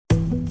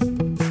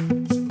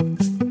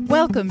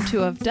Welcome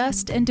to Of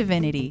Dust and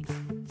Divinity,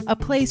 a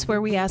place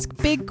where we ask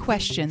big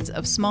questions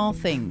of small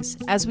things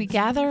as we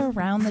gather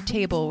around the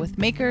table with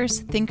makers,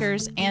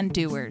 thinkers, and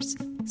doers.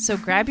 So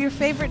grab your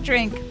favorite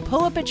drink,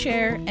 pull up a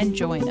chair, and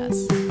join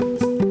us.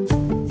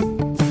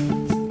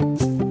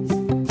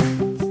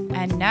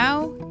 And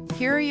now,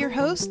 here are your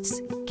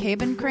hosts,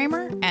 Caben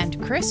Kramer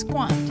and Chris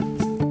Quant.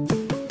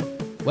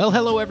 Well,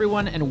 hello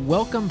everyone, and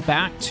welcome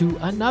back to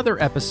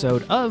another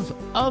episode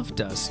of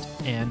Dust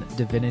and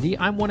Divinity.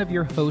 I'm one of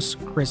your hosts,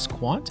 Chris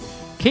Quant.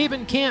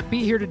 Caben can't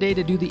be here today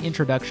to do the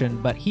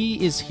introduction, but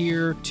he is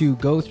here to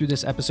go through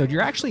this episode.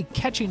 You're actually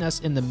catching us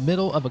in the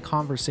middle of a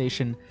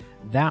conversation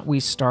that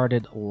we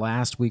started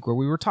last week where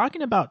we were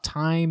talking about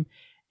time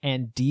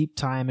and deep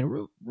time,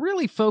 and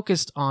really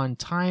focused on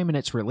time and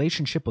its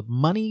relationship with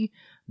money,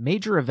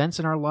 major events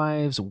in our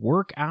lives,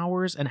 work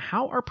hours, and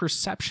how our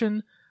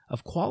perception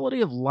of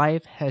quality of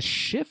life has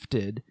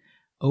shifted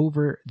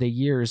over the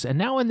years. And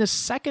now in the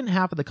second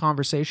half of the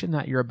conversation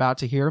that you're about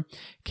to hear,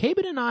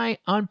 Caben and I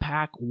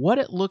unpack what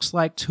it looks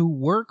like to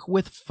work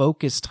with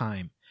focus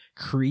time,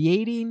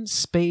 creating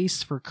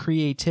space for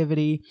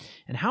creativity,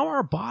 and how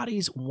our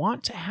bodies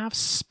want to have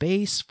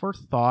space for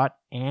thought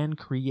and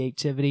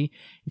creativity.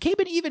 And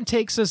Caben even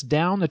takes us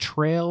down the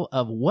trail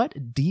of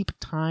what deep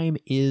time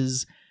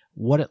is,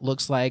 what it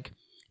looks like.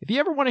 If you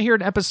ever want to hear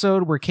an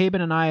episode where Caben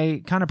and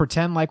I kind of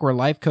pretend like we're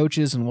life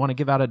coaches and want to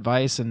give out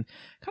advice and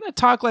kind of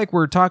talk like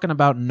we're talking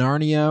about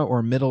Narnia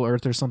or Middle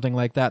Earth or something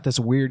like that, this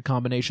weird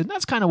combination,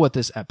 that's kind of what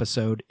this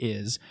episode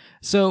is.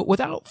 So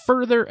without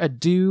further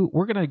ado,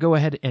 we're going to go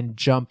ahead and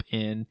jump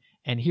in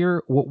and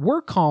hear what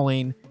we're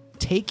calling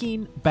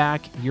Taking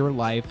Back Your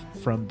Life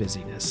from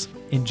Busyness.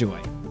 Enjoy.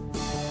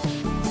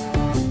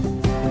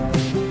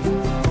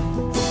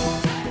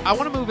 I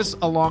want to move us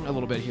along a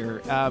little bit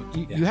here.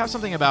 You have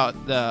something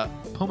about the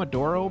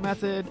Pomodoro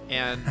method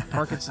and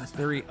Parkinson's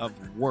theory of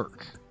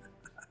work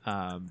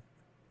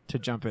to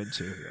jump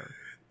into here.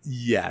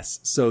 Yes.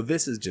 So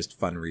this is just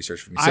fun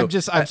research for me.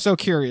 I'm so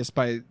curious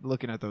by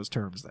looking at those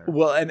terms there.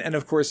 Well, and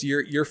of course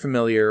you're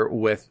familiar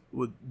with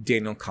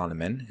Daniel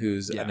Kahneman,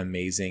 who's an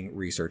amazing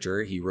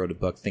researcher. He wrote a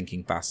book,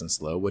 Thinking Fast and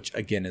Slow, which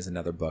again is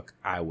another book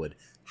I would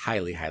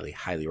highly, highly,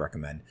 highly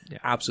recommend. Yeah.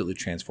 Absolutely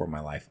transformed my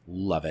life.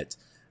 Love it.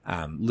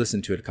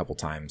 Listened to it a couple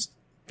times.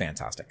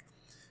 Fantastic.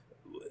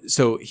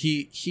 So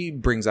he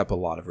brings up a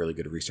lot of really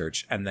good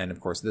research. And then,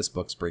 of course, this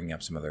book's bringing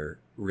up some other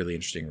really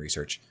interesting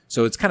research.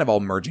 So it's kind of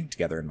all merging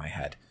together in my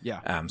head.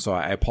 Yeah. So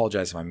I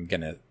apologize if I'm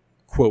going to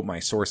quote my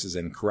sources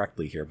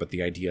incorrectly here, but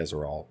the ideas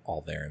are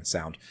all there and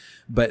sound.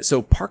 But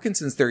so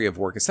Parkinson's theory of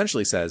work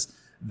essentially says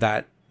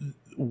that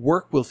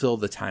work will fill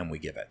the time we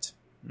give it.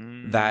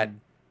 That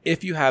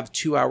if you have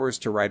 2 hours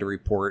to write a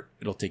report,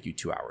 it'll take you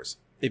 2 hours.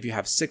 If you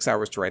have 6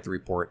 hours to write the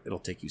report, it'll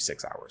take you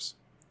 6 hours.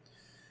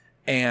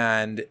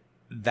 And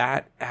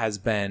that has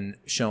been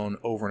shown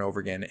over and over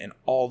again in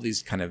all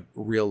these kind of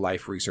real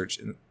life research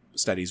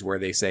studies where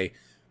they say,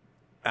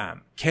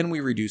 can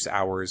we reduce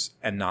hours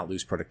and not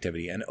lose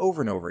productivity? And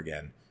over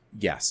again,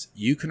 yes,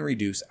 you can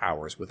reduce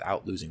hours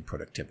without losing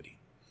productivity.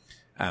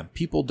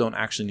 People don't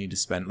actually need to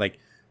spend,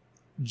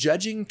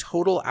 judging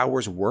total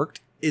hours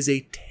worked is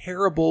a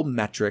terrible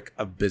metric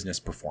of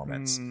business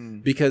performance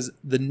because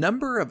the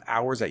number of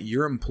hours that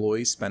your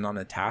employees spend on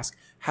a task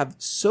have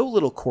so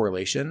little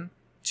correlation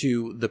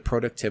to the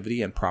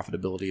productivity and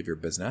profitability of your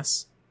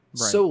business.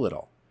 Right. So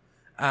little.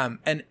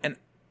 And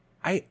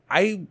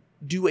I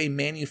do a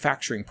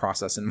manufacturing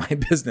process in my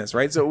business,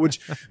 right? So which,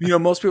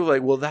 most people are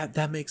like, well,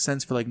 that makes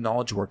sense for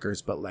knowledge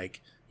workers, but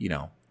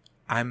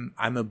I'm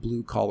a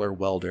blue collar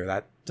welder.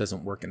 That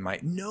doesn't work in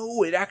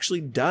no, it actually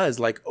does,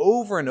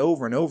 over and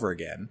over and over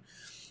again.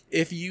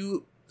 If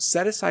you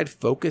set aside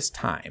focus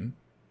time,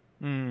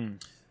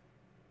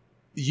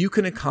 you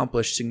can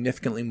accomplish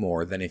significantly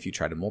more than if you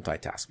try to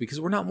multitask, because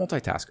we're not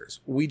multitaskers.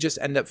 We just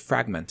end up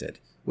fragmented,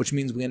 which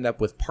means we end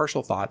up with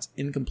partial thoughts,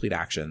 incomplete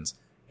actions,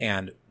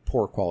 and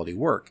poor quality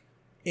work,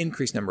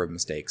 increased number of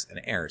mistakes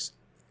and errors.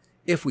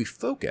 If we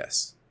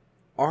focus,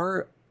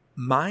 our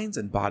minds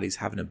and bodies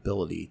have an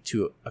ability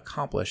to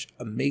accomplish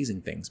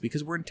amazing things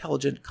because we're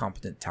intelligent,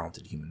 competent,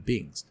 talented human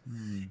beings.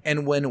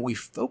 And when we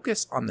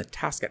focus on the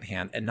task at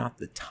hand and not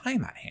the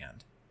time at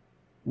hand,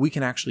 we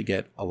can actually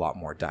get a lot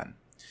more done.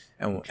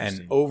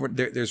 And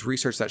there's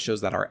research that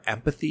shows that our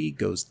empathy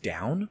goes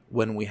down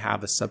when we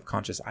have a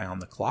subconscious eye on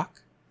the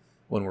clock,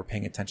 when we're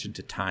paying attention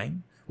to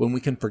time, when we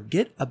can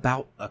forget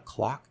about a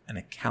clock and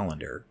a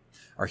calendar.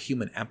 Our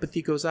human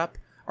empathy goes up.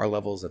 Our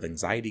levels of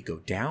anxiety go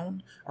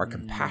down, our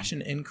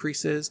compassion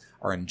increases,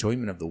 our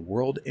enjoyment of the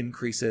world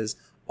increases,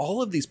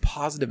 all of these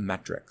positive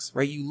metrics,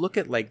 right? You look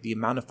at the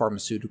amount of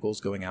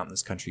pharmaceuticals going out in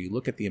this country, you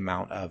look at the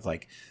amount of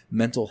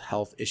mental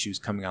health issues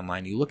coming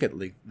online, you look at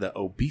the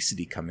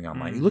obesity coming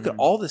online, you look at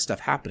all this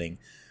stuff happening,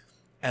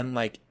 and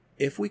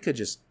if we could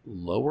just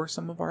lower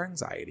some of our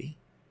anxiety,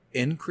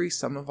 increase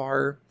some of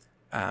our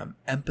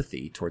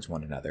empathy towards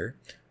one another,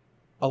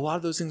 a lot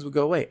of those things would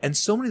go away. And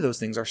so many of those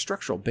things are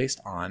structural,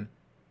 based on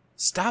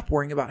stop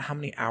worrying about how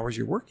many hours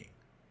you're working.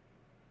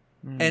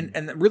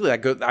 And really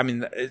that goes, I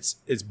mean,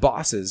 it's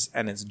bosses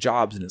and it's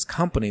jobs and it's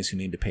companies who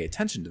need to pay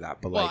attention to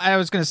that. But well, I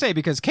was going to say,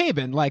 because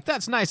Cabin, like,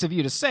 that's nice of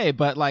you to say,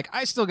 but like,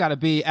 I still got to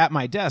be at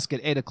my desk at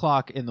 8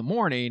 o'clock in the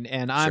morning,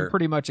 and I'm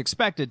pretty much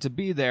expected to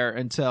be there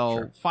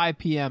until 5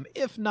 p.m.,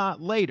 if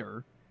not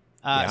later.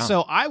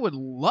 So I would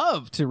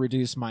love to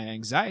reduce my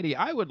anxiety.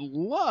 I would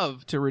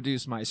love to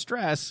reduce my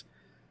stress.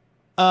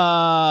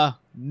 Not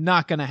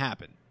going to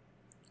happen.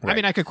 Right. I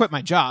mean, I could quit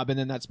my job, and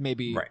then that's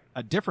maybe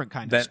a different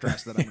kind of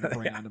stress that I'm going to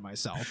bring onto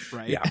myself,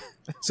 right? Yeah.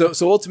 So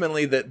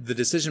ultimately, the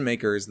decision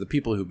makers, the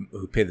people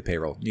who pay the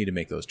payroll, need to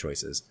make those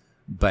choices.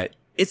 But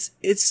it's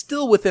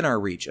still within our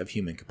reach of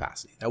human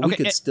capacity that we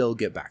could still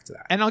get back to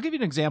that. And I'll give you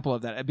an example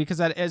of that, because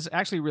that is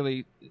actually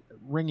really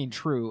ringing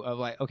true of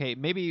like, okay,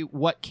 maybe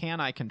what can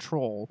I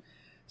control?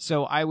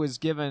 So I was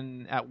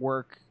given at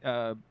work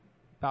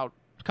about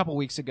a couple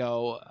weeks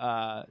ago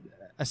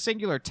a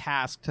singular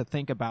task to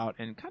think about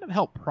and kind of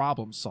help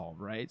problem solve,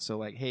 right? So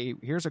like, hey,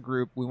 here's a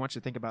group, we want you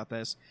to think about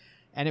this.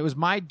 And it was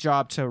my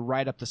job to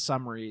write up the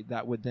summary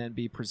that would then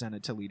be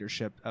presented to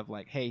leadership of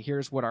like, hey,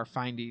 here's what our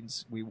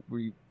findings,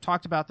 we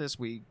talked about this,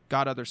 we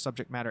got other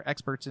subject matter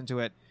experts into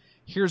it,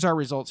 here's our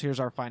results, here's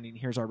our finding,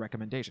 here's our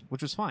recommendation,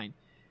 which was fine.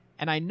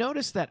 And I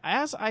noticed that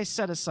as I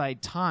set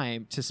aside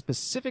time to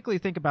specifically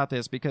think about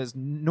this, because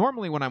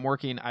normally when I'm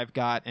working, I've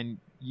got, and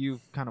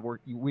you've kind of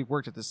worked, we've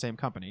worked at the same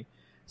company,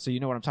 so you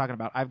know what I'm talking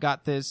about. I've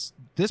got this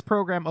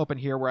program open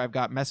here where I've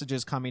got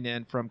messages coming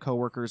in from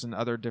coworkers and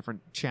other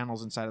different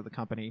channels inside of the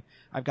company.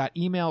 I've got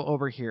email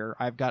over here.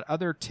 I've got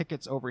other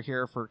tickets over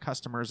here for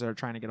customers that are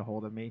trying to get a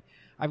hold of me.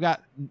 I've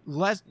got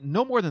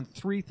no more than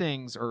 3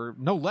 things, or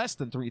no less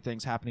than 3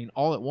 things happening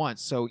all at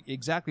once. So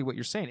exactly what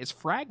you're saying, it's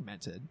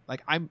fragmented.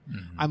 Like I'm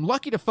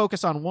lucky to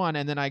focus on one,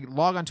 and then I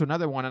log onto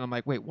another one, and I'm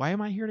like, wait, why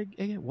am I here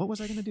again? What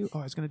was I going to do? Oh,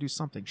 I was going to do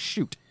something.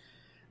 Shoot.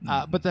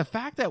 But the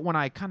fact that when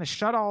I kind of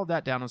shut all of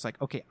that down, I was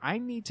like, okay, I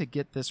need to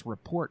get this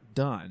report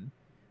done,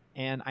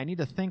 and I need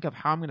to think of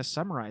how I'm going to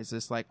summarize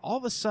this. Like, all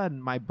of a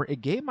sudden,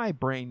 it gave my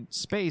brain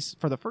space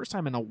for the first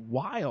time in a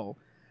while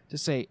to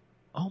say,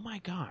 oh my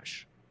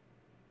gosh,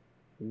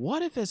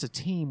 what if as a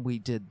team we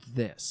did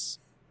this?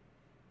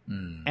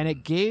 And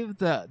it gave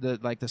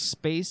the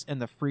space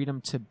and the freedom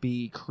to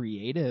be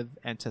creative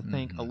and to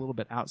think a little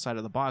bit outside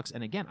of the box.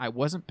 And again, I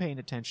wasn't paying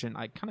attention.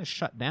 I kind of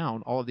shut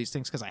down all of these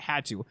things because I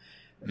had to.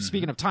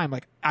 Speaking of time,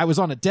 like, I was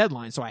on a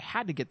deadline, so I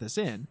had to get this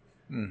in.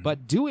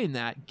 But doing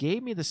that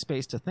gave me the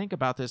space to think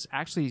about this,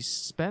 actually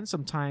spend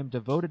some time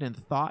devoted in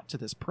thought to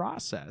this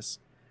process,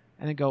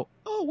 and then go,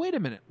 oh, wait a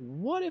minute,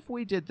 what if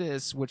we did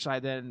this, which I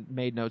then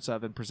made notes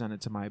of and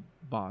presented to my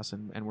boss,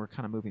 and we're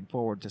kind of moving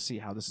forward to see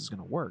how this is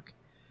going to work.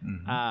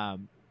 But I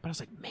was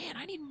like, man,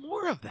 I need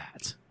more of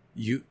that.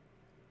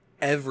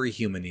 Every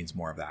human needs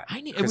more of that.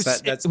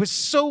 It was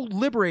so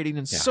liberating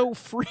and so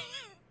free.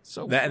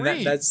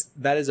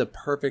 That is a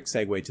perfect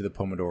segue to the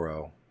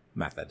Pomodoro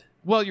method.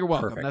 Well, you're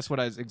welcome. Perfect. That's what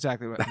I was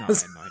exactly. No, I had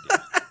no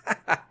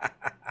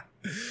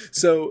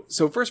idea.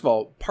 So first of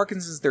all,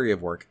 Parkinson's theory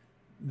of work,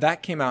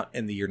 that came out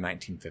in the year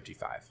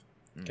 1955.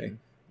 Okay,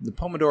 the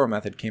Pomodoro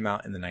method came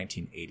out in the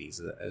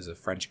 1980s as a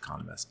French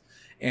economist,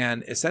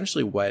 and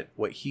essentially what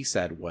he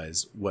said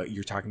was what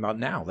you're talking about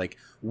now. Like,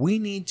 we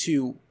need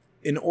to,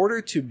 in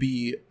order to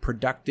be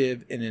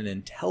productive in an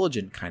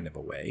intelligent kind of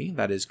a way,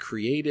 that is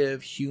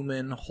creative,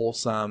 human,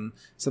 wholesome,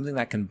 something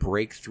that can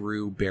break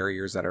through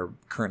barriers that are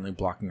currently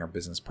blocking our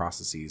business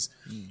processes,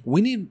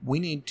 we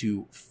need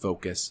to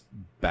focus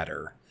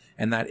better.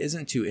 And that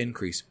isn't to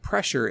increase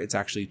pressure, it's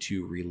actually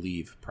to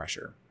relieve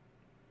pressure.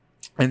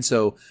 And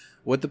so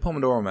what the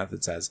Pomodoro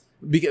method says,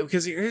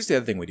 because here's the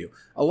other thing we do.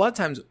 A lot of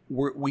times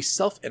we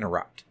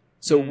self-interrupt.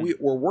 So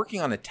we're working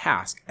on a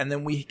task, and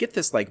then we get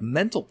this like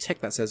mental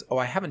tick that says, oh,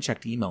 I haven't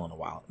checked email in a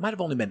while. It might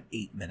have only been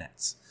 8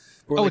 minutes.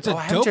 It's a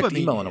I haven't checked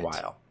email in a hit.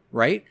 while.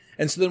 Right?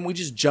 And so then we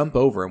just jump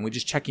over and we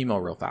just check email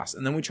real fast.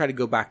 And then we try to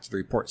go back to the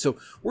report. So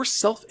we're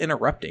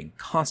self-interrupting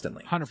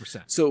constantly.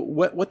 100%. So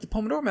what the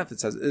Pomodoro method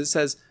says, it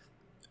says,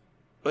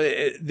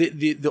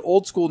 the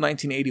old school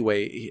 1980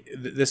 way,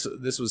 this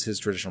was his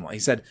traditional one. He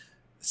said,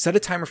 set a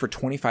timer for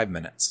 25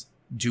 minutes.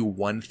 Do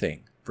one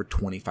thing for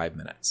 25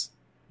 minutes.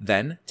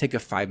 Then take a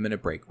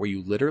 5-minute break where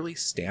you literally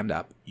stand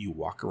up, you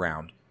walk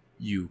around,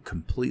 you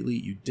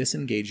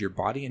disengage your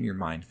body and your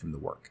mind from the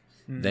work.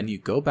 Then you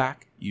go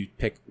back, you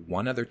pick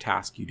one other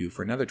task you do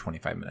for another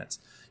 25 minutes.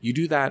 You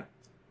do that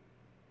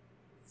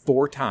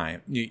 4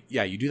 times. You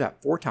do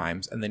that 4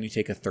 times, and then you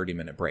take a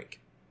 30-minute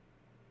break.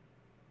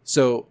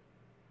 So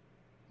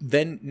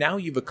then now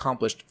you've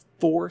accomplished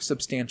 4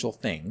 substantial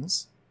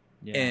things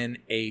in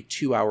a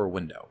 2-hour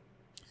window.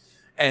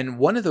 And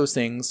one of those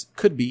things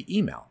could be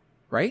email,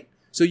 right?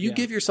 So you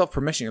give yourself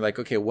permission. You're like,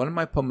 okay, one of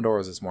my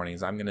Pomodoros this morning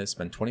is I'm going to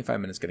spend 25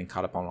 minutes getting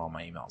caught up on all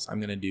my emails. I'm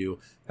going to do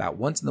that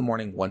once in the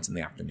morning, once in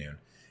the afternoon.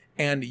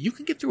 And you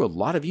can get through a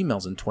lot of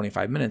emails in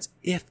 25 minutes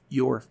if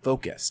you're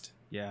focused.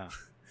 Yeah.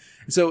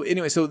 So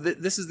anyway,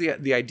 this is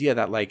the idea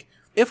that, like,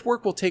 if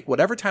work will take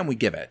whatever time we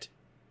give it,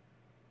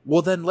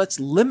 well, then let's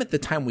limit the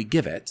time we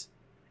give it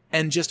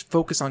and just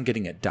focus on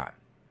getting it done.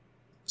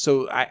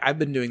 So I've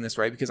been doing this,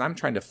 right? Because I'm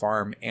trying to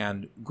farm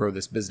and grow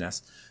this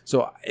business.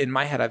 So in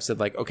my head, I've said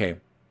like, okay,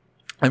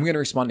 I'm going to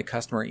respond to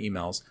customer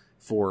emails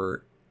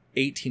for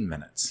 18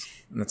 minutes.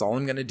 And that's all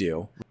I'm going to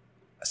do.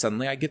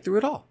 Suddenly I get through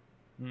it all.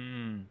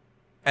 And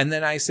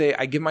then I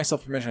give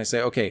myself permission. I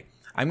say, okay,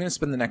 I'm going to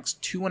spend the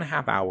next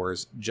 2.5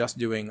 hours just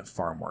doing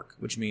farm work,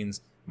 which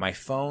means my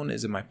phone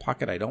is in my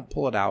pocket. I don't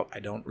pull it out. I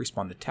don't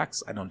respond to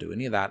texts. I don't do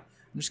any of that.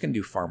 I'm just going to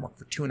do farm work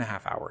for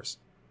 2.5 hours.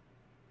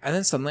 And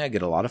then suddenly I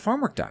get a lot of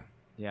farm work done.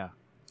 Yeah.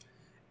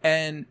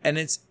 And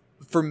it's,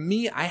 for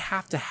me, I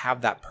have to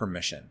have that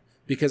permission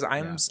because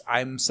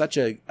I'm such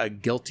a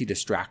guilty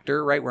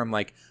distractor, right? Where I'm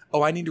like,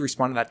 oh, I need to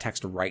respond to that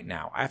text right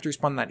now. I have to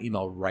respond to that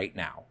email right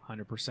now.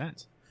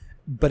 100%.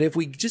 But if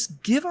we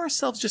just give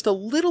ourselves just a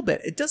little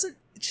bit,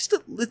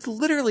 it's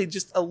literally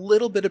just a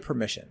little bit of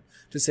permission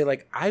to say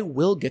like, I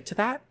will get to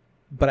that,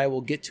 but I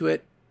will get to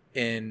it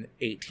in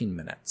 18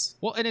 minutes.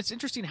 Well, and it's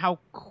interesting how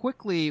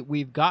quickly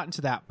we've gotten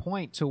to that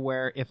point to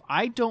where if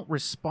I don't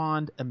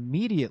respond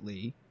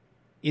immediately,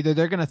 either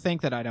they're going to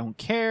think that I don't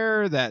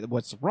care, that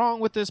what's wrong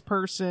with this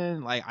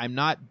person, like I'm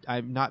not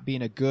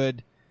being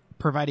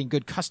providing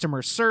good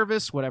customer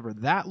service, whatever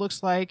that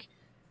looks like.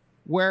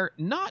 Where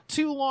not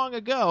too long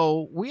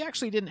ago, we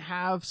actually didn't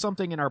have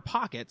something in our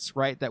pockets,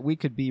 right, that we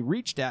could be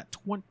reached at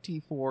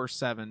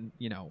 24/7,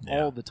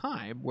 all the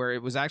time, where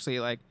it was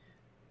actually like,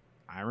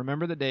 I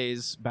remember the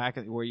days back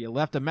where you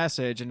left a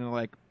message and they're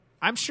like,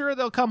 I'm sure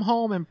they'll come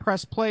home and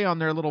press play on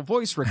their little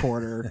voice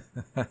recorder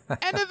and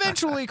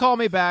eventually call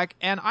me back.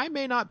 And I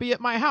may not be at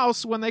my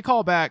house when they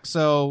call back.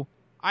 So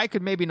I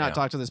could maybe not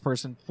talk to this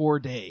person for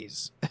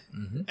days.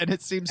 Mm-hmm. And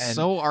it seems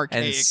so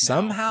archaic. And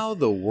somehow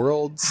the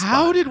world spun.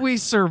 How did we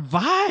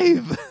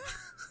survive?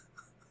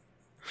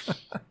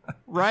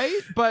 Right?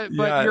 But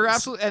you're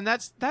absolutely, and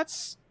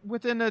that's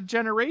within a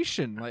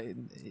generation, like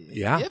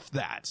if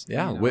that.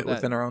 Yeah,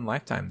 within our own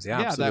lifetimes.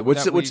 Yeah,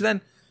 absolutely. Which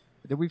then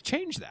that we've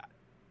changed that.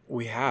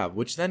 We have,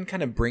 which then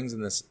kind of brings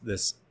in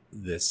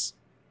this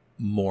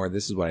more.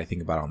 This is what I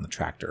think about on the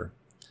tractor.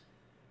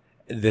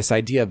 This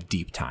idea of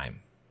deep time.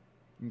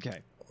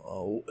 Okay.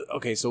 Oh,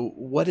 okay. So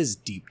what is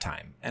deep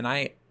time? And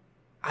I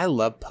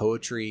love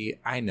poetry.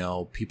 I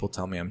know people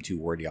tell me I'm too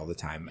wordy all the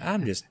time.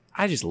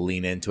 I just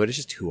lean into it. It's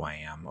just who I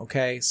am.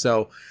 Okay.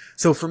 So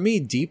for me,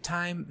 deep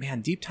time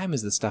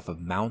is the stuff of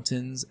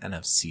mountains and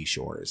of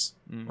seashores,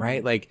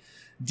 right? Like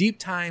deep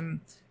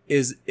time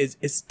is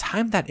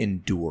time that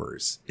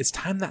endures. It's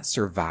time that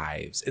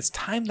survives. It's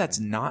time that's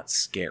not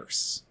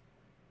scarce,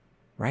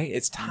 right?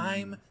 It's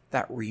time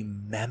that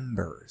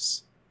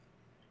remembers.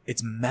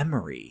 It's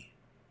memory.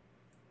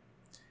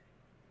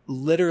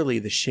 Literally,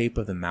 the shape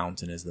of the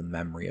mountain is the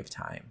memory of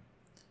time.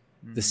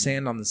 The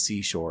sand on the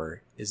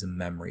seashore is a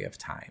memory of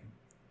time.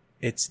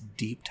 It's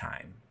deep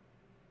time.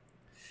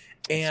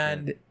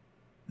 And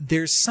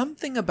there's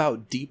something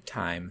about deep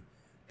time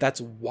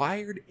that's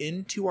wired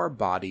into our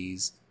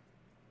bodies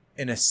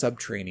in a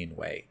subterranean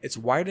way. It's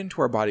wired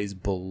into our bodies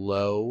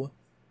below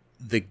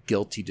the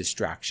guilty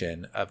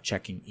distraction of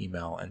checking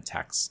email and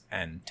texts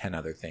and 10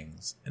 other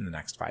things in the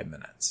next 5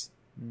 minutes.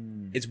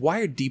 It's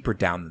wired deeper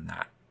down than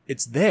that.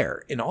 It's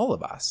there in all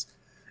of us.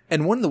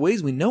 And one of the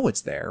ways we know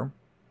it's there,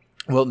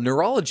 well,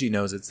 neurology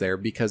knows it's there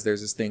because there's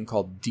this thing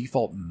called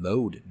default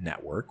mode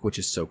network, which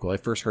is so cool. I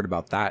first heard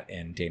about that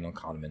in Daniel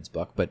Kahneman's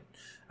book, but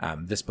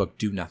this book,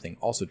 Do Nothing,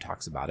 also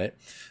talks about it.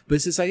 But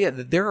it's this idea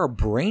that there are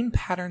brain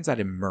patterns that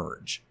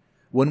emerge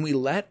when we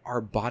let our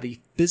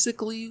body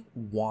physically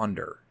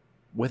wander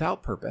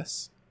without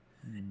purpose.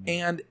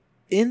 And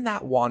in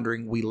that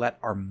wandering, we let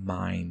our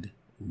mind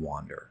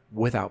wander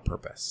without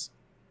purpose.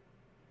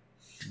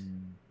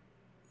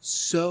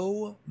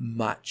 So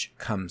much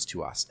comes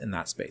to us in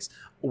that space.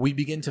 We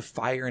begin to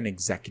fire in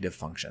executive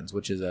functions,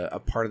 which is a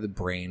part of the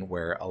brain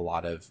where a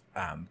lot of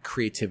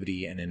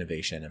creativity and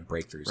innovation and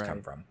breakthroughs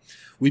come from.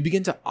 We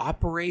begin to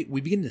operate.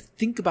 We begin to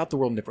think about the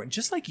world differently.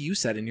 Just like you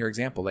said in your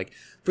example, like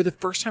for the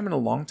first time in a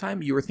long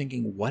time, you were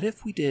thinking, what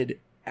if we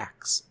did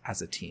X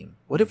as a team?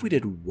 What if we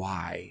did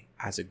Y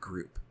as a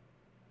group?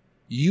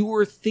 You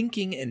were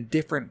thinking in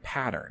different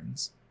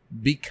patterns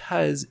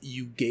because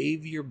you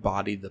gave your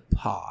body the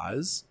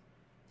pause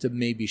to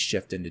maybe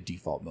shift into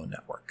default mode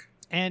network.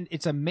 And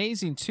it's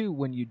amazing, too,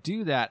 when you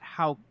do that,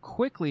 how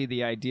quickly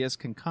the ideas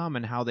can come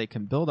and how they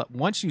can build up.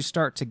 Once you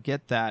start to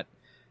get that,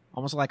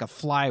 almost like a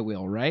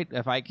flywheel, right?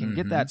 If I can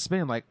get that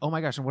spinning, like, oh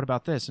my gosh, and what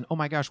about this? And oh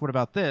my gosh, what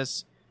about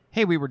this?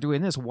 Hey, we were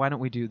doing this. Why don't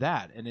we do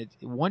that? And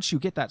once you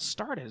get that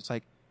started, it's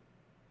like,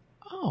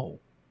 oh,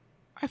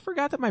 I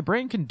forgot that my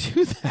brain can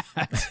do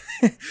that.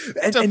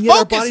 and yet focus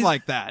our bodies,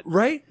 like that.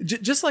 Right?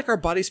 Just like our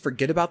bodies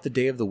forget about the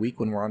day of the week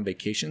when we're on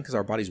vacation because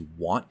our bodies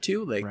want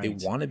to. They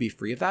want to be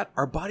free of that.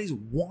 Our bodies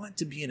want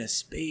to be in a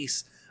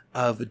space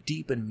of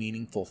deep and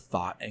meaningful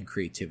thought and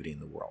creativity in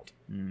the world.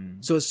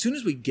 So as soon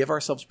as we give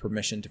ourselves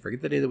permission to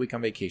forget the day of the week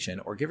on vacation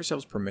or give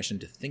ourselves permission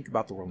to think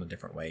about the world in a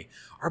different way,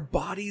 our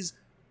bodies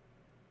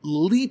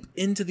leap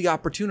into the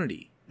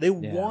opportunity. They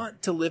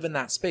want to live in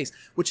that space,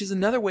 which is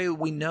another way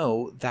we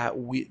know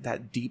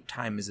that deep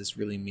time is this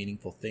really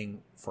meaningful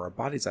thing for our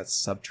bodies that's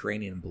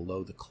subterranean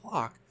below the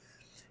clock,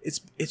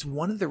 It's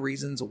one of the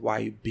reasons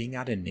why being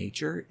out in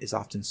nature is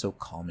often so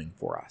calming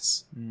for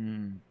us.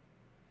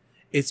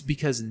 It's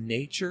because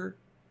nature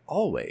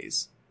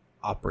always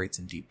operates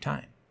in deep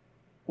time.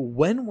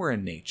 When we're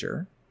in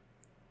nature,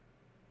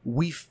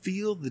 we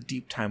feel the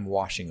deep time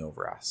washing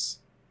over us.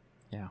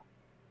 Yeah.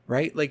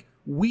 Right? Like,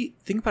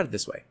 think about it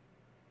this way.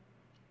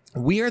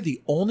 We are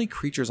the only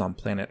creatures on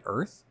planet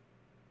Earth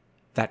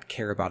that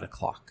care about a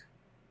clock.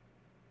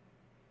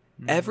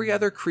 Every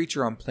other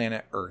creature on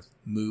planet Earth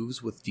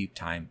moves with deep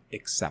time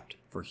except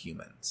for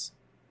humans.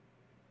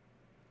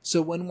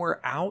 So when we're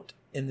out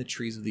in the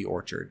trees of the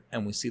orchard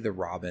and we see the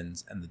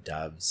robins and the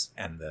doves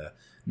and the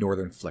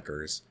northern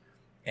flickers,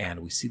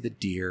 and we see the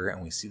deer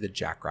and we see the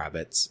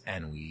jackrabbits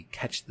and we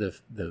catch the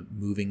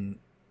moving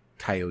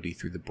coyote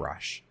through the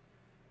brush,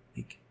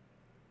 like,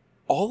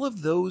 all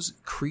of those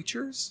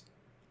creatures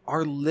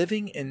are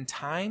living in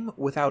time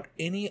without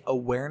any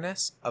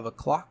awareness of a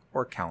clock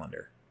or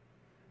calendar.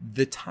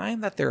 The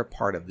time that they're a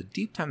part of, the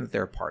deep time that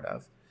they're a part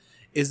of,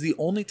 is the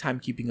only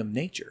timekeeping of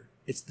nature.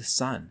 It's the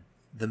sun,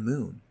 the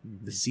moon,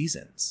 the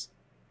seasons.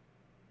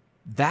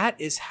 That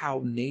is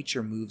how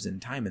nature moves in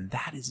time, and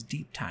that is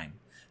deep time.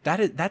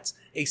 That's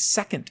a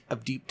second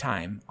of deep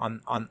time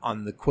on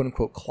the quote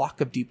unquote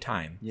clock of deep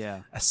time.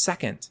 Yeah. A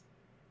second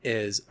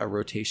is a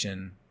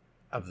rotation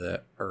of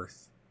the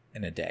earth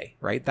in a day,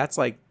 right? That's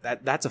like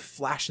that's a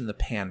flash in the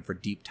pan for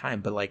deep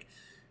time, but like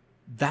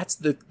that's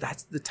the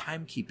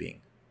timekeeping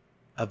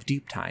of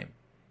deep time,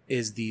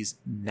 is these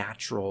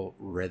natural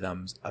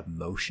rhythms of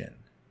motion,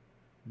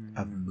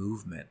 of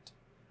movement,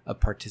 of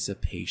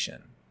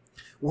participation.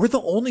 We're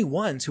the only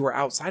ones who are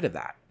outside of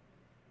that,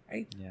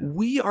 right? Yeah.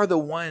 We are the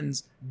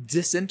ones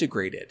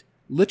disintegrated,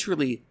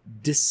 literally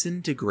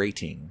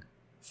disintegrating,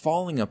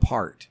 falling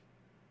apart.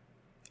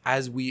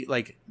 As we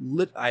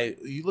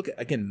you look at,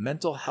 again,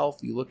 mental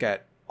health, you look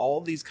at all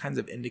these kinds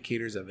of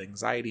indicators of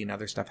anxiety and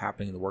other stuff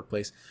happening in the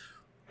workplace.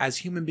 As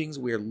human beings,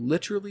 we are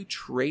literally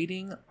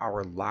trading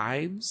our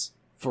lives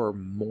for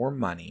more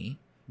money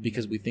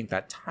because we think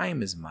that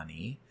time is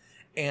money.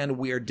 And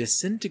we are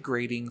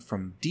disintegrating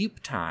from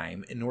deep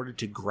time in order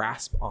to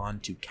grasp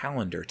onto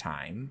calendar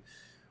time,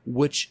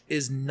 which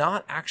is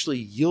not actually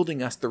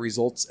yielding us the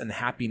results and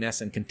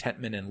happiness and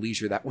contentment and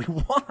leisure that we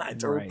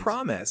want or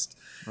promised.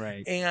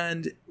 Right.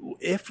 And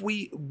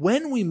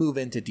when we move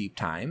into deep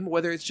time,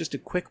 whether it's just a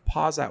quick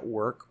pause at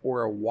work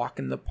or a walk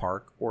in the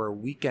park or a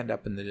weekend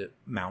up in the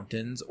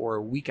mountains or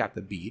a week at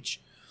the beach,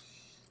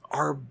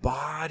 our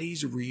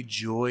bodies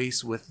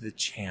rejoice with the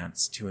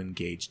chance to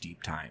engage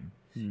deep time.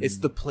 It's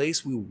the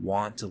place we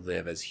want to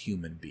live as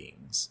human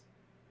beings.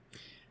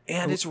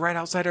 And it's right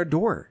outside our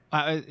door.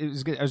 I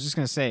was just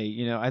going to say,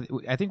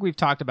 I think we've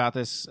talked about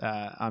this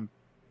on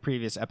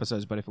previous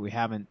episodes, but if we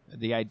haven't,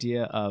 the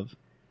idea of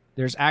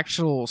there's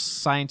actual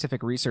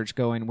scientific research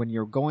going when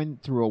you're going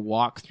through a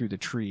walk through the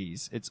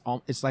trees.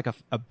 It's like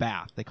a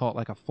bath. They call it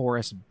like a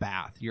forest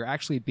bath. You're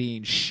actually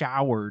being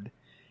showered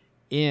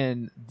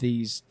in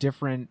these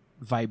different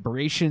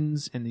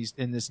vibrations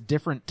in this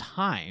different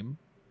time.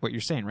 What you're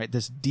saying, right?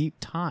 This deep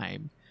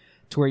time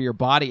to where your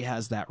body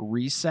has that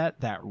reset,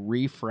 that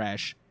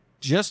refresh.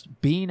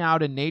 Just being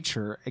out in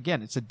nature,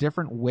 again, it's a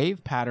different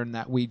wave pattern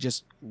that we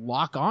just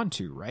lock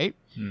onto, right?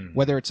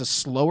 Whether it's a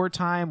slower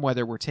time,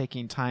 whether we're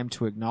taking time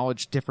to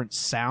acknowledge different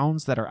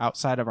sounds that are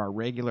outside of our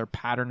regular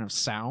pattern of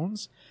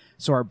sounds.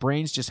 So our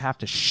brains just have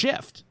to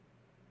shift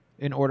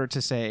in order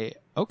to say,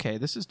 okay,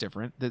 this is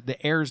different. The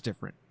air is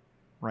different,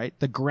 right?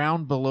 The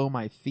ground below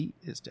my feet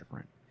is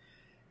different.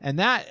 And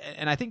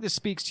I think this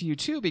speaks to you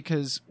too,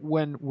 because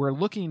when we're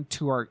looking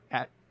to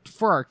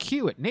for our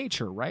cue at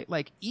nature, right?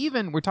 Like,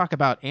 even we're talking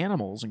about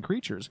animals and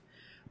creatures,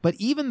 but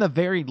even the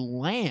very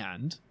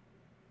land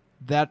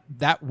that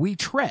we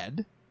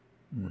tread,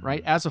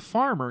 right? As a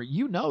farmer,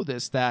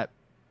 that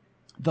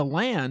the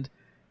land,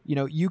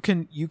 you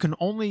can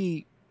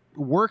only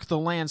work the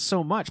land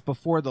so much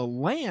before the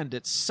land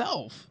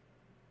itself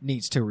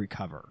needs to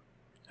recover.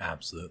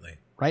 Absolutely.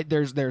 Right?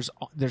 There's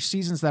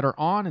seasons that are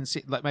on,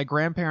 and like my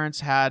grandparents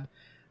had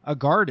a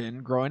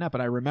garden growing up,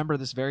 and I remember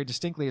this very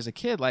distinctly as a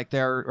kid. Like,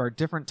 there are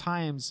different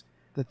times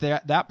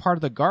that part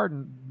of the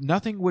garden,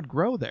 nothing would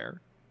grow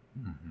there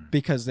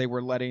because they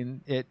were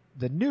letting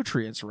the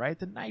nutrients, right?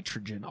 The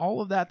nitrogen,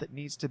 all of that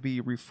needs to be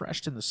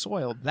refreshed in the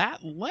soil.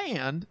 That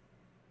land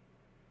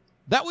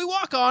that we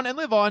walk on and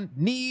live on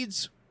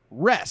needs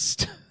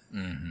rest.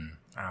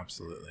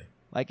 Absolutely.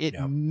 Like, it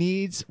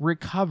needs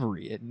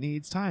recovery. It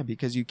needs time,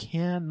 because you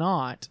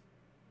cannot,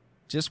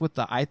 just with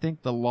I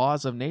think the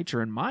laws of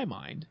nature in my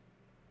mind,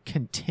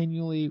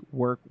 continually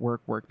work,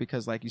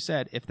 because like you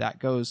said, if that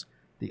goes,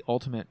 the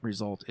ultimate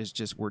result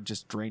is we're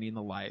just draining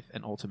the life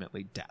and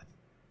ultimately death.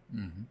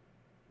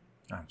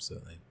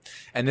 Absolutely.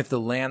 And if the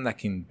land that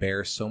can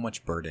bear so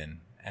much burden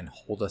and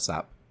hold us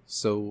up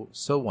so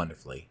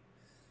wonderfully,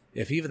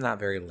 if even that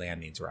very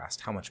land needs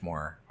rest, how much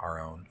more our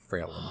own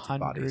frail, limited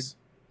bodies?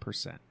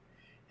 100%.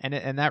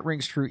 And that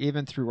rings true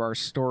even through our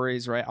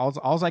stories, right?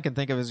 All I can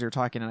think of as you're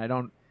talking, and I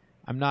don't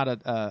I'm not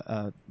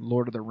a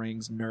Lord of the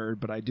Rings nerd,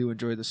 but I do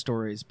enjoy the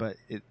stories.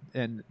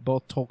 And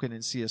both Tolkien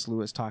and C.S.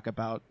 Lewis talk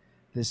about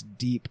this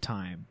deep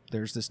time.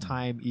 There's this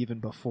time even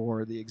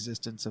before the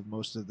existence of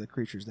most of the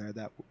creatures there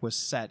that was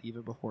set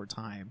even before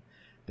time,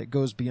 that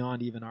goes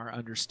beyond even our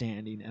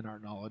understanding and our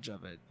knowledge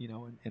of it,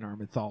 in our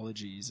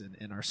mythologies and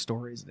in our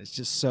stories. And it's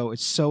just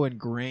so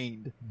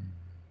ingrained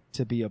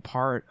to be a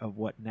part of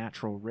what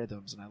natural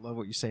rhythms. And I love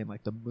what you're saying,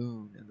 like the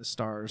moon and the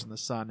stars and the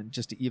sun, and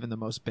just even the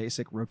most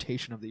basic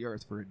rotation of the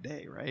earth for a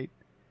day, right?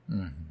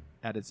 Mm-hmm.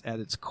 At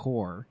its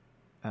core,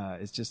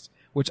 it's just,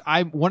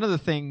 one of the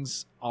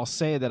things I'll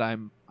say that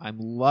I'm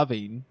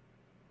loving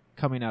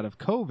coming out of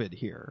COVID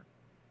here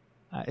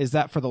is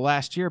that for the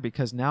last year,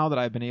 because now that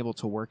I've been able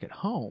to work at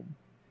home,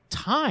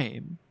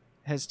 time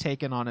has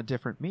taken on a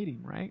different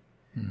meaning, right?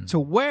 Mm. To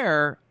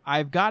where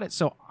I've got it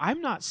so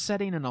I'm not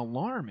setting an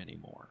alarm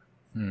anymore.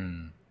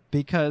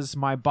 Because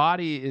my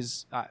body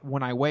is,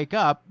 when I wake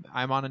up,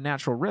 I'm on a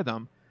natural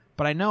rhythm,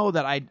 but I know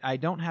that I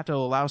don't have to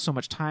allow so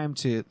much time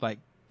to like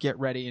get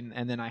ready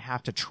and then I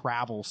have to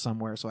travel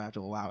somewhere, so I have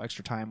to allow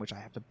extra time, which I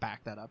have to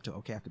back that up to,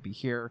 okay, I have to be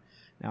here,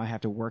 now I have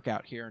to work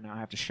out here, now I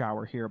have to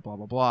shower here, blah,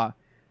 blah, blah.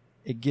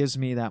 It gives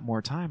me that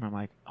more time. I'm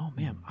like, oh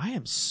man, I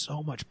am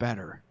so much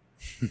better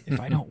if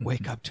I don't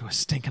wake up to a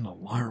stinking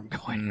alarm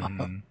going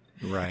off.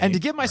 Right. And to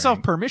give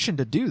myself permission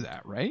to do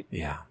that, right?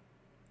 Yeah.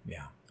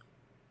 Yeah.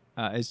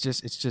 It's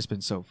just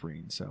been so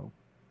freeing. So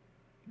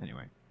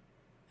anyway,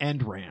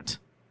 end rant.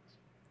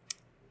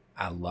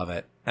 I love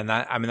it. And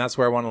that's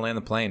where I want to land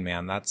the plane,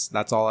 man.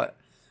 That's all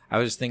I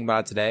was just thinking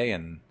about it today.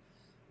 And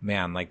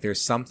man, like there's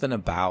something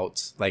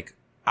about, like,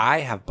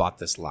 I have bought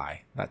this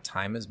lie that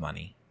time is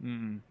money.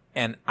 Mm.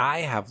 And I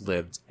have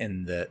lived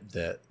in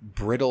the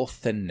brittle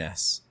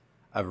thinness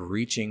of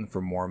reaching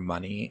for more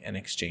money and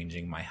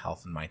exchanging my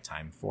health and my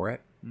time for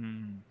it.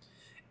 Mm.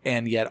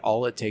 And yet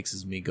all it takes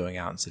is me going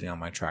out and sitting on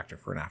my tractor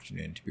for an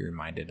afternoon to be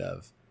reminded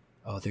of,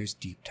 oh, there's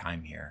deep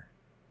time here.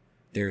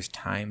 There's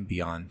time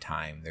beyond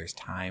time. There's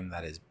time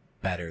that is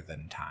better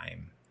than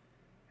time.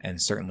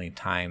 And certainly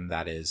time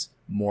that is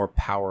more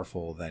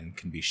powerful than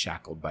can be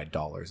shackled by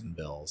dollars and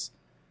bills.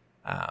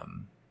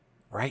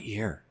 Right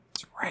here.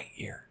 It's right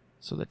here.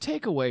 So the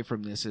takeaway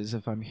from this is,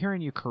 if I'm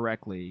hearing you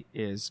correctly,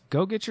 is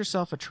go get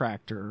yourself a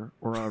tractor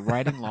or a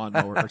riding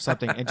lawnmower or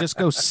something and just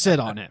go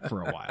sit on it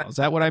for a while. Is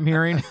that what I'm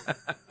hearing?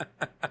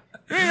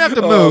 You don't have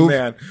to move. Oh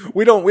man,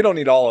 we don't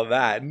need all of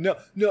that. No,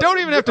 don't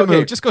even have to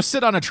move. Just go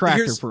sit on a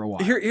tractor for a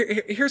while.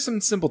 Here's some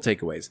simple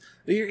takeaways.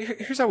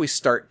 Here's how we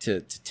start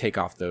to take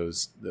off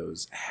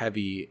those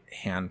heavy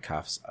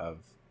handcuffs of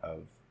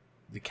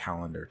the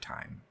calendar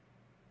time.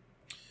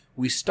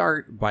 We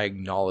start by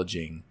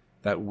acknowledging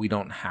that we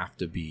don't have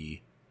to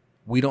be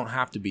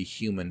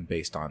human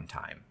based on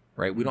time,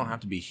 right? We don't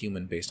have to be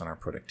human based on our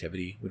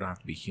productivity. We don't have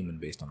to be human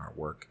based on our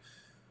work.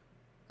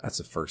 That's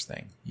the first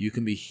thing. You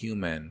can be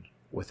human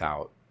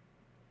without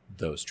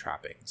those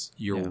trappings.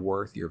 Your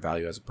worth, your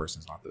value as a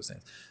person is not those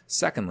things.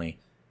 Secondly,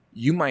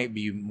 you might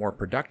be more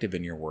productive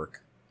in your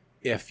work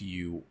if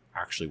you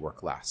actually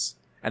work less.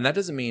 And that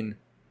doesn't mean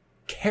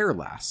care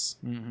less.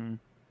 Mm-hmm.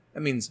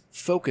 It means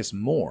focus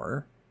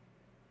more.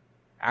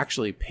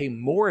 Actually pay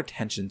more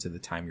attention to the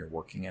time you're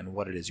working and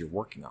what it is you're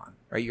working on,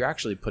 right? You're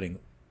actually putting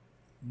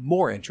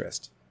more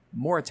interest,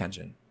 more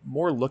attention,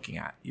 more looking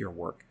at your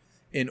work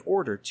in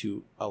order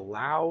to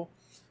allow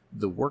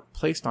the work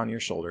placed on your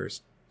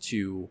shoulders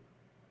to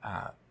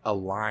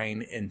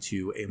align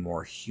into a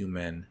more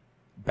human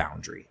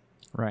boundary.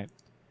 Right.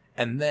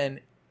 And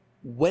then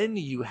when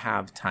you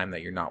have time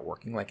that you're not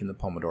working, like in the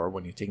Pomodoro,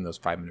 when you're taking those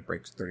 5-minute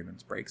breaks, 30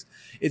 minutes breaks,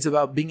 it's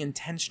about being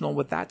intentional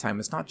with that time.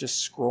 It's not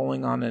just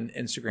scrolling on an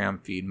Instagram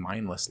feed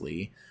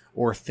mindlessly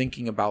or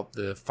thinking about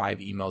the 5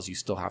 emails you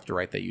still have to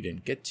write that you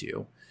didn't get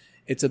to.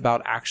 It's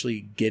about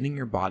actually getting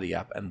your body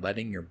up and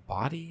letting your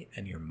body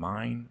and your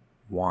mind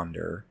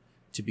wander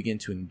to begin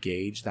to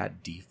engage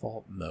that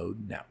default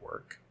mode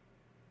network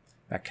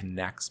that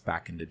connects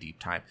back into deep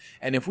time.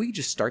 And if we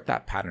just start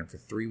that pattern for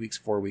 3 weeks,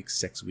 4 weeks,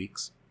 6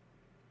 weeks,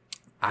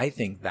 I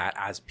think that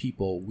as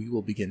people, we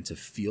will begin to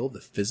feel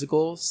the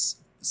physical,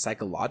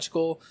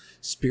 psychological,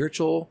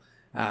 spiritual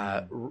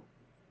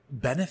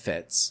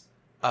benefits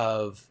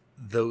of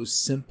those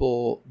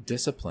simple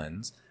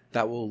disciplines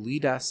that will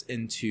lead us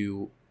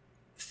into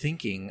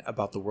thinking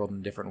about the world in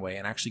a different way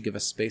and actually give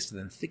us space to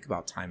then think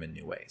about time in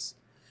new ways.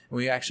 And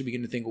we actually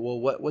begin to think, well,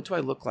 what do I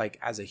look like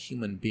as a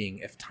human being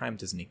if time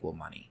doesn't equal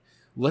money?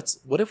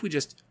 What if we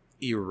just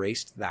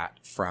erased that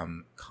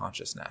from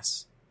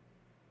consciousness?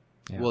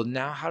 Yeah. Well,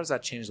 now how does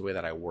that change the way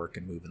that I work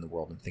and move in the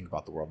world and think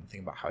about the world and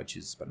think about how I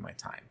choose to spend my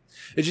time?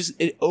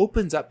 It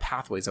opens up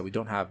pathways that we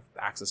don't have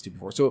access to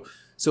before.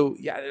 So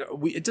yeah,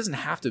 it doesn't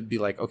have to be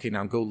like, okay,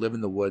 now go live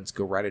in the woods,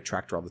 go ride a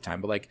tractor all the time.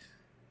 But like,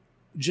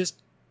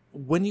 just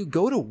when you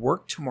go to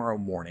work tomorrow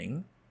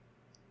morning,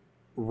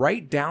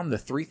 write down the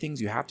 3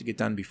 things you have to get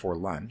done before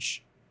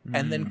lunch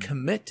and then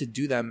commit to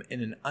do them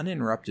in an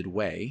uninterrupted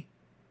way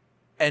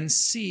and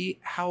see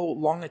how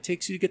long it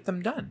takes you to get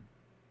them done.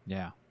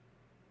 Yeah.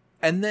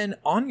 And then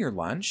on your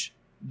lunch,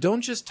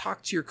 Don't just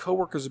talk to your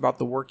coworkers about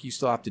the work you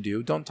still have to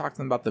do. Don't talk to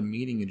them about the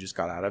meeting you just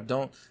got out of.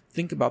 Don't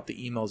think about the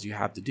emails you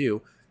have to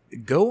do.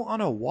 Go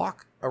on a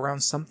walk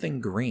around something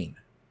green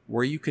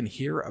where you can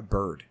hear a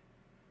bird.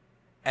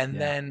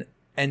 And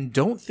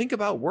don't think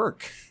about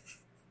work.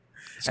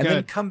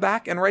 Then come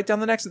back and write down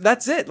the next.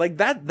 That's it. Like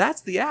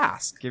that's the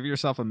ask. Give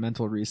yourself a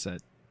mental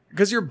reset.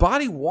 Because your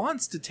body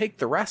wants to take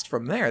the rest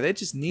from there. It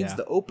just needs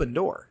the open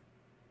door.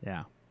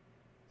 Yeah.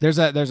 There's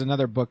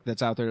another book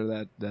that's out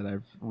there that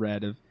I've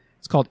read of.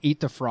 It's called Eat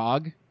the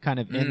Frog, kind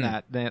of in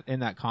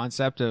that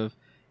concept of,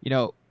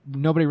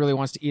 nobody really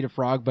wants to eat a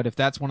frog, but if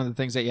that's one of the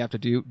things that you have to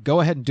do,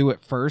 go ahead and do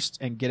it first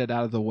and get it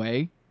out of the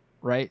way,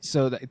 right?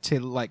 So that to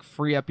like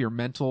free up your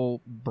mental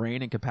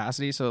brain and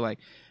capacity. So like,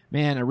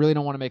 man, I really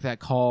don't want to make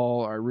that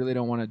call, or I really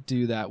don't want to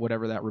do that,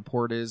 whatever that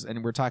report is.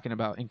 And we're talking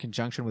about in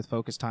conjunction with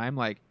focus time,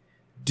 like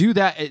do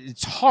that.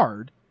 It's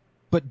hard,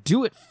 but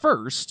do it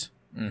first.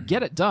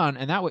 Get it done,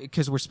 and that way,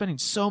 because we're spending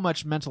so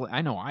much mental.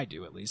 I know I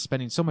do, at least,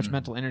 spending so much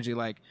mental energy,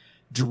 like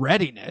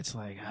dreading it.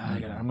 Like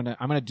I'm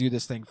gonna do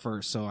this thing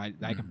first, so I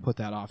can put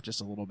that off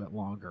just a little bit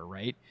longer,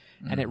 right?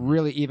 And it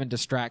really even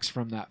distracts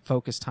from that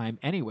focus time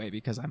anyway,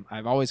 because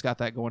I've always got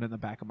that going in the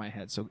back of my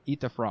head. So eat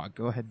the frog.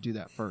 Go ahead and do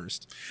that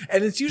first.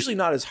 And it's usually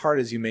not as hard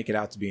as you make it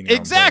out to be. In your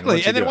exactly,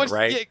 own brain, and then once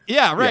right?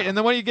 Yeah, right. And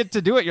then when you get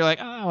to do it, you're like,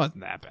 oh, it wasn't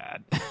that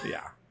bad.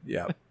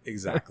 Yeah,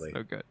 exactly.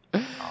 So good.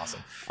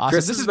 Awesome.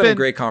 Chris, this has been a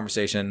great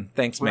conversation.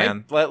 Thanks,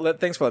 man.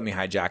 Thanks for letting me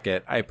hijack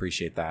it. I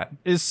appreciate that.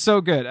 It's so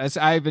good.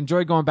 I've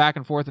enjoyed going back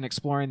and forth and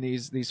exploring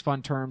these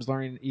fun terms,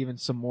 learning even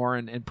some more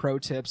and pro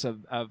tips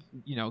of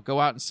go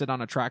out and sit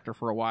on a tractor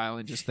for a while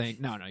and just think,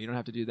 no, you don't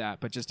have to do that,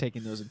 but just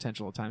taking those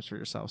intentional times for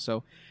yourself.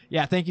 So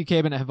yeah, thank you,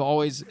 Caben. I have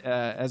always,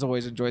 as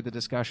always, enjoyed the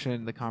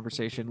discussion, the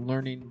conversation,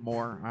 learning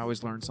more. I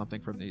always learn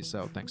something from these.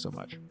 So thanks so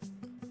much.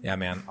 Yeah,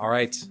 man. All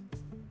right.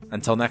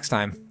 Until next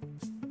time.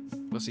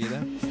 We'll see you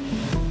then.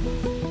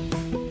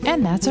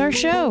 And that's our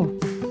show.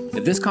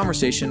 If this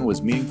conversation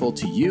was meaningful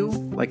to you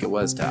like it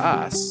was to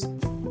us,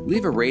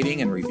 leave a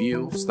rating and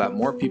review so that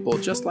more people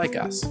just like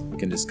us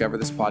can discover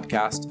this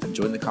podcast and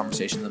join the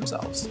conversation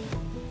themselves.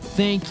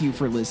 Thank you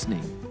for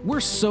listening.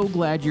 We're so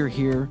glad you're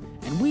here,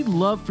 and we'd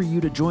love for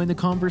you to join the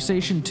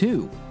conversation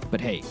too.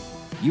 But hey,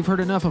 you've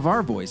heard enough of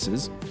our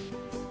voices.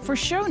 For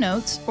show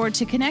notes or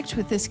to connect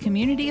with this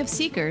community of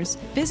seekers,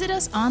 visit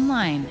us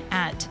online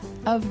at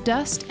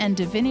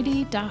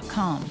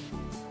ofdustanddivinity.com.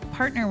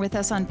 Partner with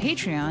us on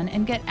Patreon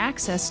and get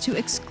access to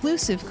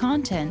exclusive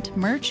content,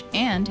 merch,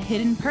 and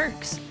hidden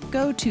perks.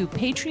 Go to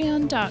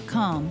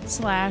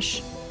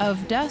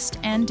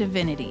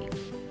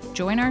patreon.com/ofdustanddivinity.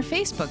 Join our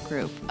Facebook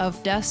group,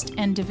 Of Dust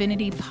and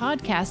Divinity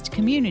Podcast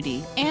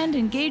Community, and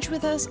engage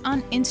with us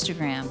on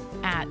Instagram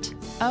at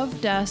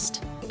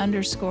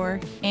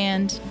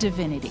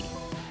ofdust_and_divinity.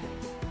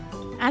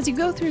 As you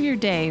go through your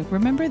day,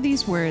 remember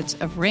these words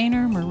of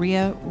Rainer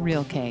Maria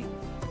Rilke.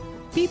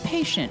 Be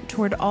patient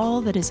toward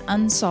all that is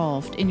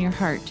unsolved in your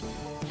heart,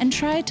 and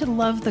try to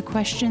love the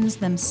questions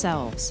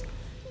themselves.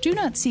 Do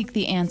not seek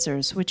the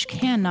answers which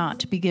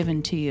cannot be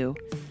given to you,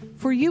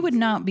 for you would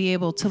not be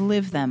able to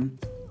live them.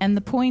 And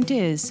the point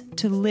is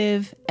to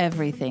live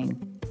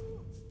everything.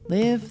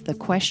 Live the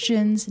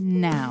questions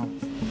now.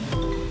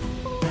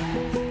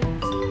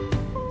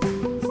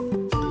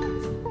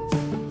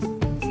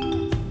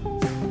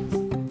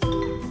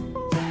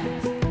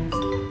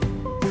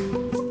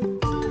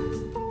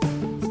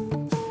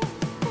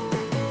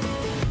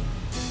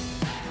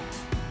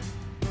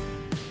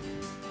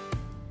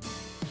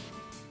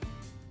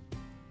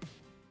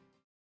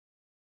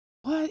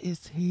 What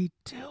is he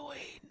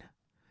doing?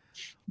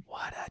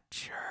 What a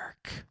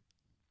jerk.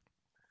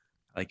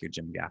 I like your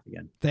Jim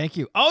Gaffigan. Thank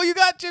you. Oh, you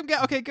got Jim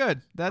Gaffigan. Okay,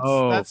 good.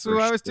 That's who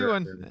I was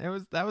doing. Sure.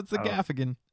 That was the Gaffigan.